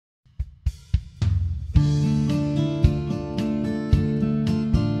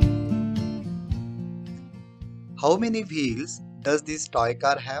How many wheels does this toy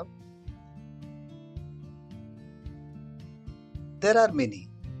car have? There are many,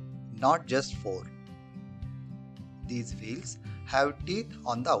 not just 4. These wheels have teeth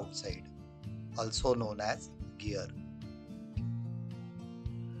on the outside, also known as gear.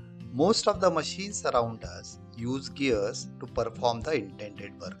 Most of the machines around us use gears to perform the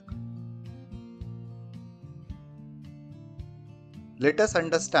intended work. Let us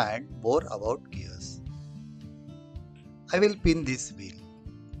understand more about gears. I will pin this wheel.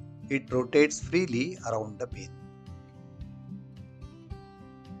 It rotates freely around the pin.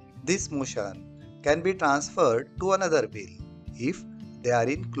 This motion can be transferred to another wheel if they are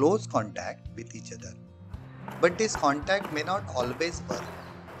in close contact with each other. But this contact may not always work,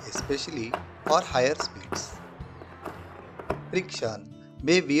 especially for higher speeds. Friction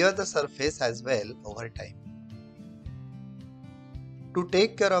may wear the surface as well over time. To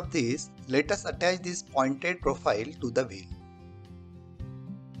take care of this, let us attach this pointed profile to the wheel.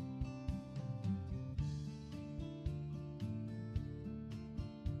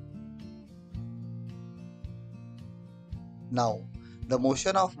 Now, the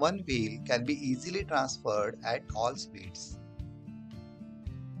motion of one wheel can be easily transferred at all speeds.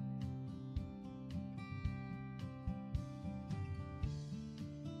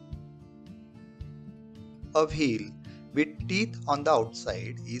 A wheel with teeth on the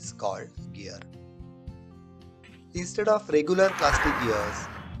outside is called gear. Instead of regular plastic gears,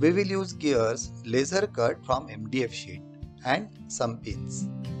 we will use gears laser cut from MDF sheet and some pins.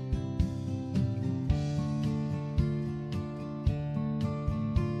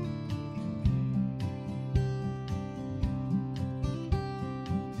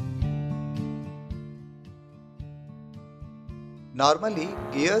 Normally,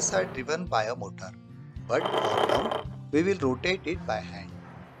 gears are driven by a motor, but for now, we will rotate it by hand.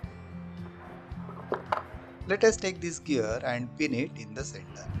 Let us take this gear and pin it in the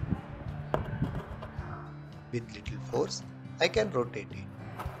center. With little force, I can rotate it.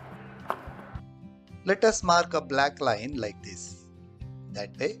 Let us mark a black line like this.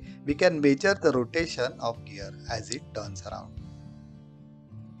 That way, we can measure the rotation of gear as it turns around.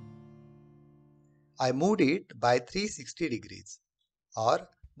 I moved it by 360 degrees or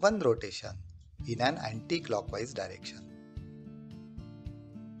one rotation in an anti-clockwise direction.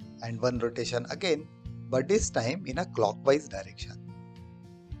 And one rotation again, but this time in a clockwise direction.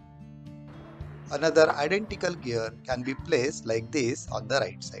 Another identical gear can be placed like this on the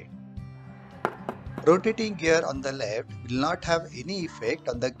right side. Rotating gear on the left will not have any effect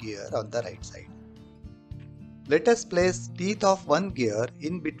on the gear on the right side. Let us place teeth of one gear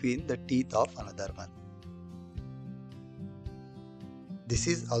in between the teeth of another one. This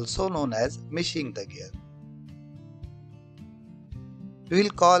is also known as meshing the gear. We will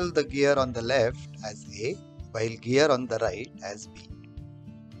call the gear on the left as A, while gear on the right as B.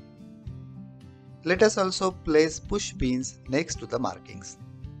 Let us also place push pins next to the markings.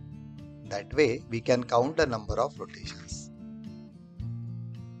 That way we can count the number of rotations.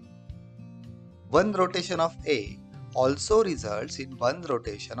 One rotation of A also results in one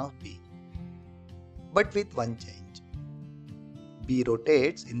rotation of B, but with one change. B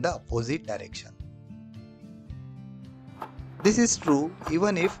rotates in the opposite direction. This is true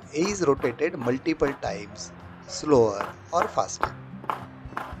even if A is rotated multiple times, slower or faster.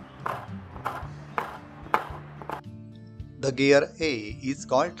 The gear A is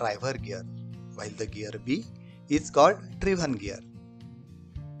called driver gear, while the gear B is called driven gear.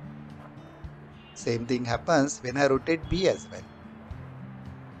 Same thing happens when I rotate B as well.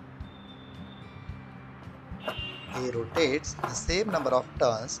 A rotates the same number of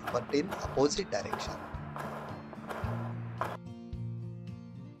turns but in opposite direction.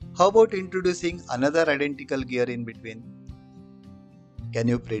 How about introducing another identical gear in between? Can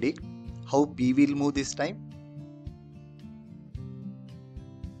you predict how B will move this time?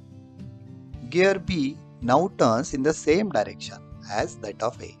 Gear B now turns in the same direction as that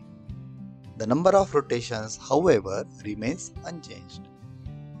of A. The number of rotations, however, remains unchanged.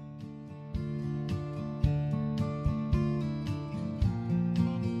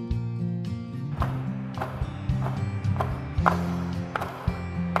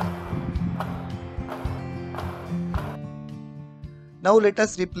 Now let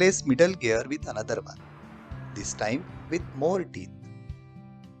us replace middle gear with another one, this time with more teeth.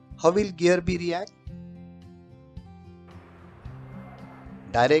 How will gear B react?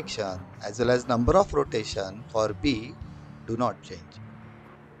 Direction as well as number of rotation for B do not change.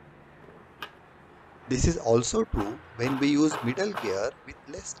 This is also true when we use middle gear with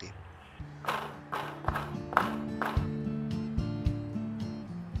less teeth.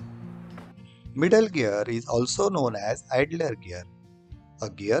 Middle gear is also known as idler gear, a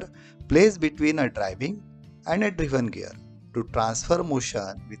gear placed between a driving and a driven gear to transfer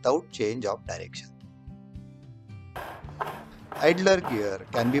motion without change of direction. Idler gear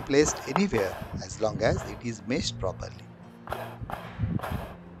can be placed anywhere as long as it is meshed properly.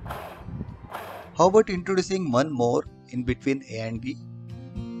 How about introducing one more in between A and B?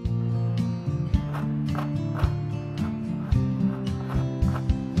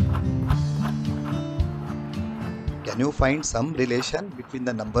 Can you find some relation between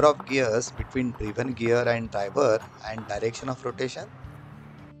the number of gears between driven gear and driver and direction of rotation?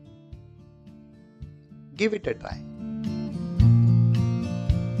 Give it a try.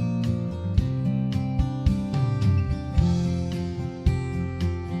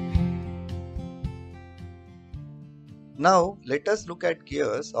 Now let us look at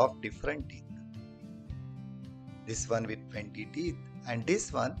gears of different teeth. This one with 20 teeth and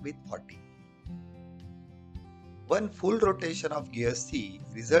this one with 40. One full rotation of gear C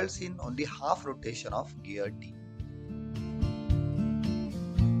results in only half rotation of gear D.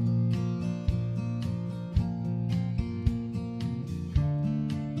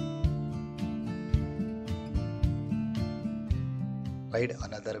 Tried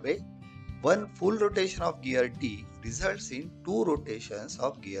another way, one full rotation of gear D results in two rotations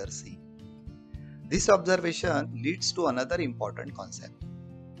of gear C. This observation leads to another important concept,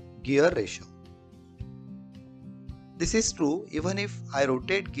 gear ratio. This is true even if I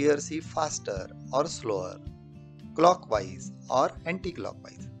rotate gear C faster or slower, clockwise or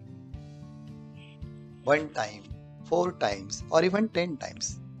anti-clockwise. 1 time, 4 times or even 10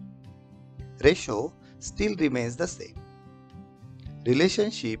 times. Ratio still remains the same.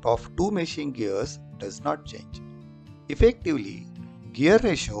 Relationship of two meshing gears does not change. Effectively, gear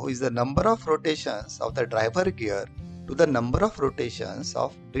ratio is the number of rotations of the driver gear to the number of rotations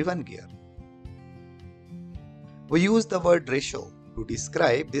of driven gear. We use the word ratio to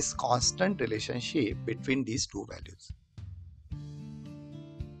describe this constant relationship between these two values.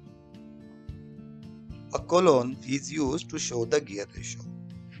 A colon is used to show the gear ratio.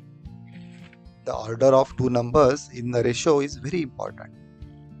 The order of two numbers in the ratio is very important.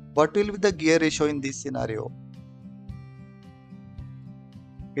 What will be the gear ratio in this scenario?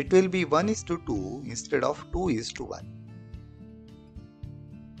 It will be 1:2 instead of 2:1.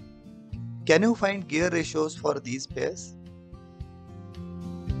 Can you find gear ratios for these pairs?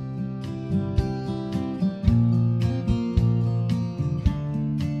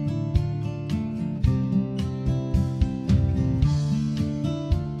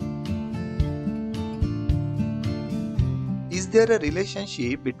 Is there a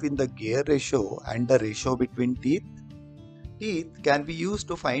relationship between the gear ratio and the ratio between teeth? Teeth can be used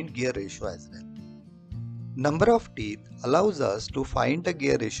to find gear ratio as well. Number of teeth allows us to find the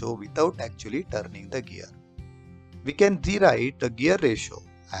gear ratio without actually turning the gear. We can rewrite the gear ratio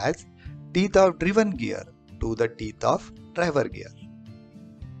as teeth of driven gear to the teeth of driver gear.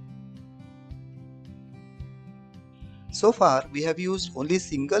 So far, we have used only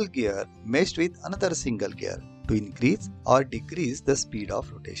single gear meshed with another single gear to increase or decrease the speed of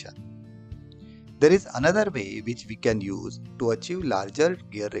rotation. There is another way which we can use to achieve larger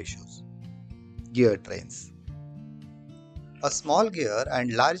gear ratios. Gear trains. A small gear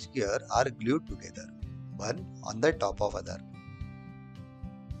and large gear are glued together, one on the top of other.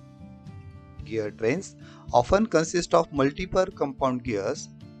 Gear trains often consist of multiple compound gears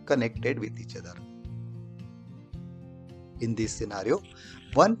connected with each other. In this scenario,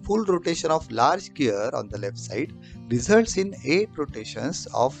 one full rotation of large gear on the left side results in 8 rotations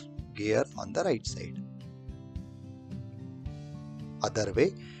of gear on the right side. Other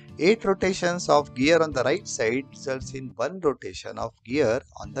way, 8 rotations of gear on the right side results in 1 rotation of gear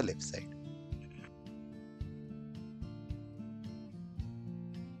on the left side.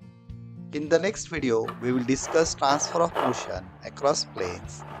 In the next video, we will discuss transfer of motion across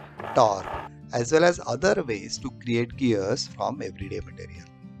planes, torque, as well as other ways to create gears from everyday material.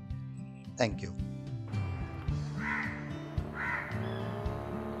 Thank you.